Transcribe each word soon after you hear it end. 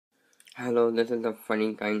Hello, this is the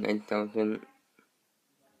funny guy 9000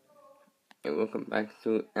 and welcome back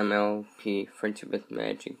to MLP Friendship with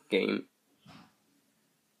Magic game.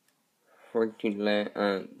 13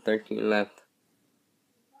 left.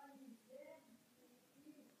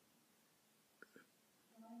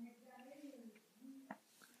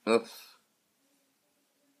 Oops.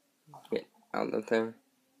 Get out of there.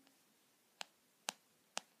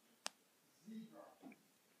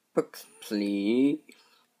 Books, please.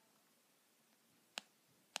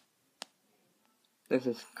 This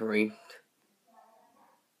is great.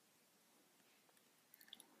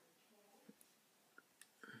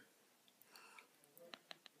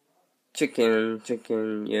 Chicken,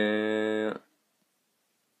 yeah.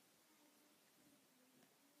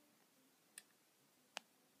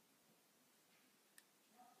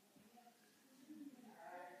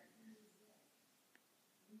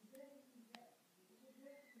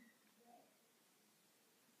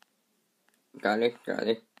 Got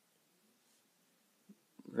it.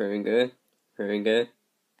 Very good.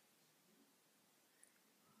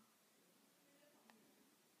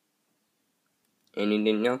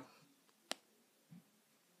 Anything else?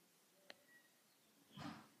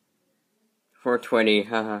 420,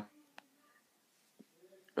 haha.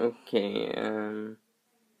 Okay,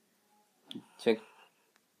 check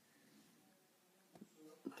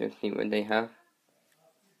to see what they have.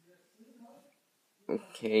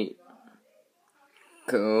 Okay,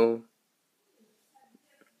 go.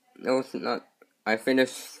 No, it's not. I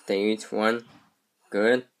finished stage 1.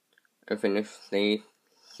 Good. I finished stage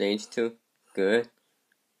 2. Good.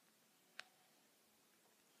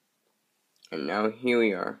 And now here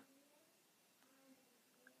we are.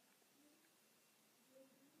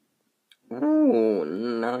 Oh,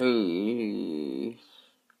 nice.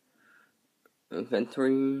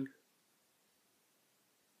 Inventory.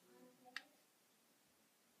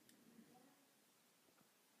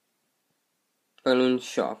 Balloon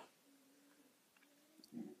shop.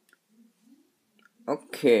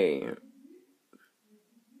 Okay.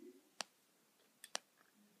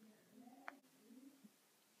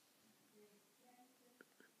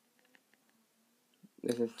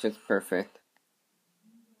 This is just perfect.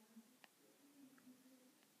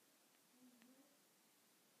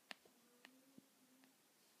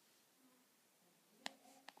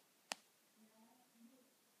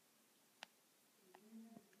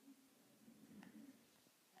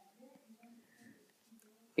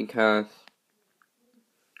 Because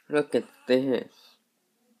look at this.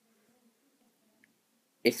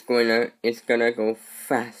 It's gonna go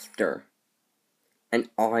faster. And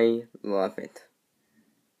I love it.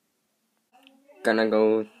 Gonna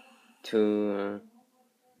go to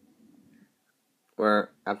where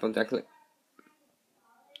Applejack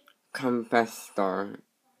Compass Star.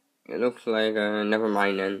 It looks like never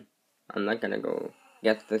mind then. I'm not gonna go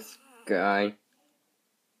get this guy.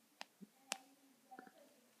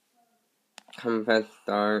 Compass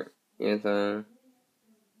Star is a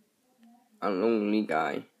lonely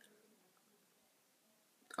guy.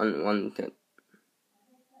 Unwanted.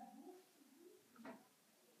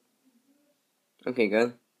 Okay,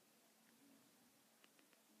 good.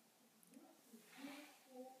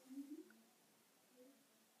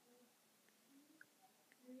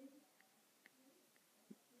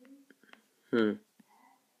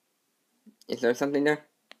 Is there something there?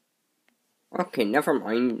 Okay, never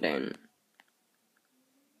mind then.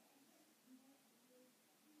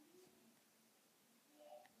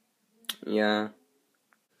 Yeah.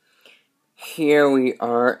 Here we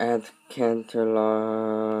are at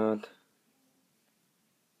Canterlot.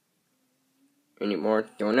 Any more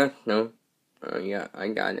donuts? No? Yeah, I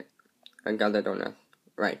got it. I got the donut.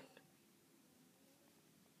 Right.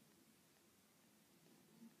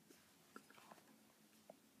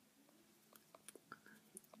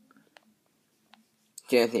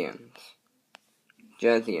 Jazzians.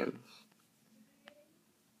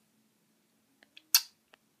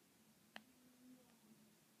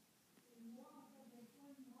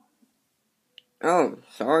 Oh,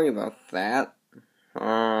 sorry about that.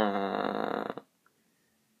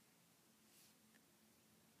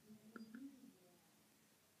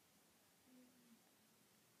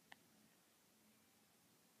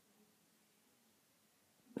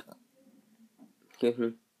 Excuse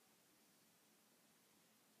me.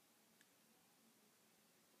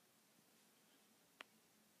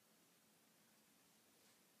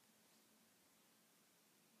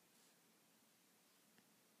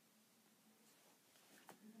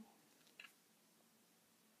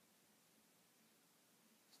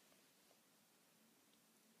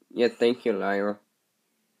 Yeah, thank you, Lyra.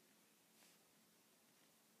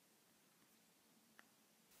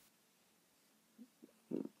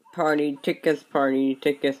 Party tickets, party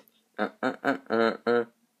tickets.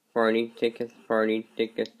 Party tickets, party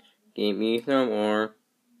tickets. Give me some more.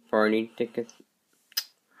 Party tickets.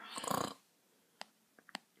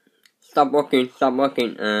 Stop walking, stop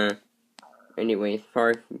walking. Anyways,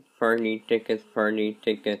 party tickets, party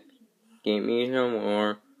tickets. Give me some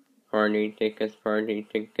more. Party tickets, party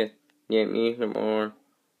tickets. Give me some more.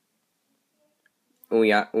 Ooh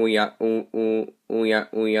yeah, ooh yeah, ooh ooh, ooh yeah,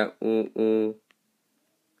 ooh yeah, ooh ooh.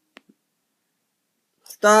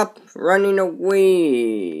 Stop running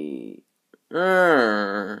away.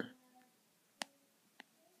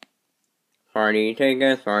 Party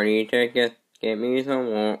tickets, party tickets. Give me some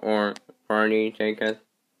more or party tickets.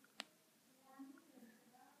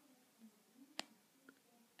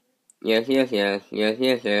 Yes, yes, yes, yes,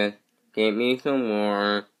 yes, yes. Give me some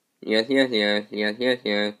more. Yes, yes, yes, yes, yes,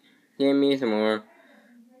 yes. Give me some more.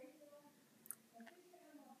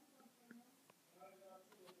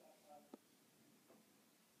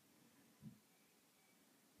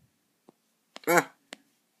 Ah.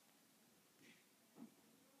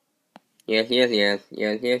 Yes, yes, yes,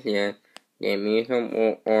 yes, yes, yes. Give me some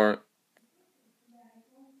more or.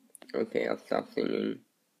 Okay, I'll stop singing.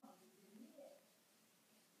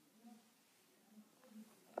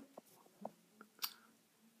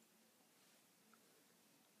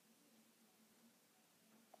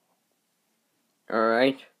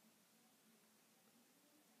 Alright.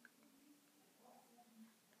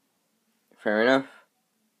 Fair enough.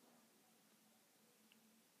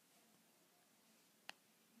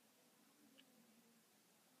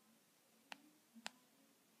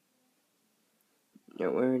 Now,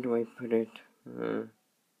 where do I put it?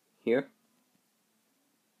 Here?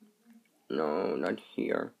 No, not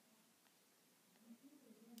here.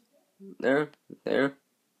 There? There?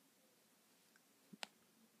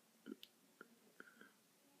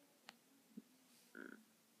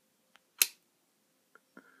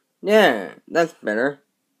 Yeah, that's better.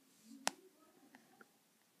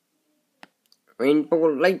 Rainbow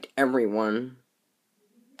light, everyone.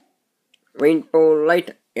 Rainbow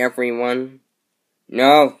light, everyone.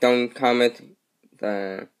 No, don't comment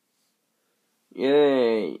the.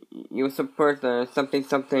 Yeah, you support the something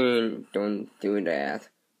something. Don't do that.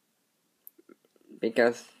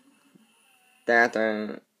 Because that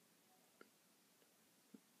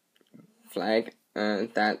flag,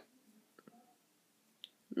 that.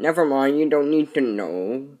 Never mind, you don't need to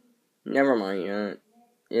know. Never mind,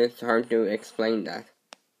 it's hard to explain that.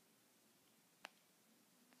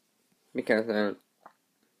 Because, the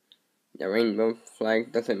rainbow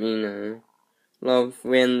flag doesn't mean, love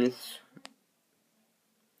wins.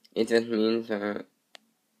 It just means,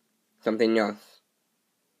 something else.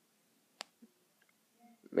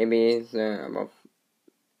 Maybe it's, about,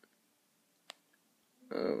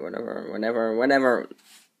 whatever.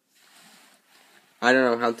 I don't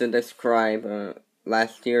know how to describe,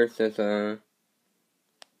 last year says,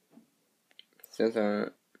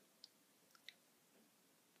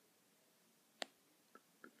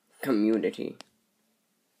 community.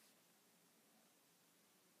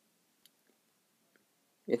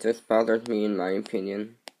 It just bothers me in my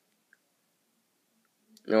opinion.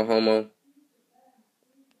 No homo.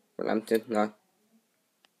 But I'm just not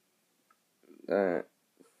that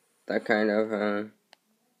kind of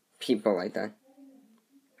people like that.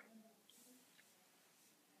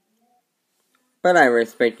 But I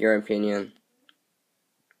respect your opinion.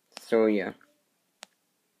 So yeah.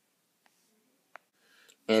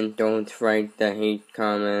 And don't write the hate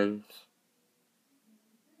comments.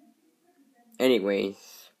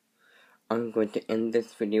 Anyways, I'm going to end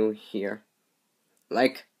this video here.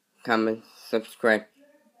 Like, comment, subscribe,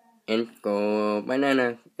 and go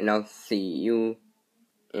bananas. And I'll see you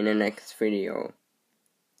in the next video.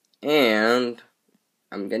 And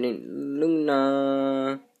I'm getting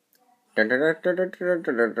Luna.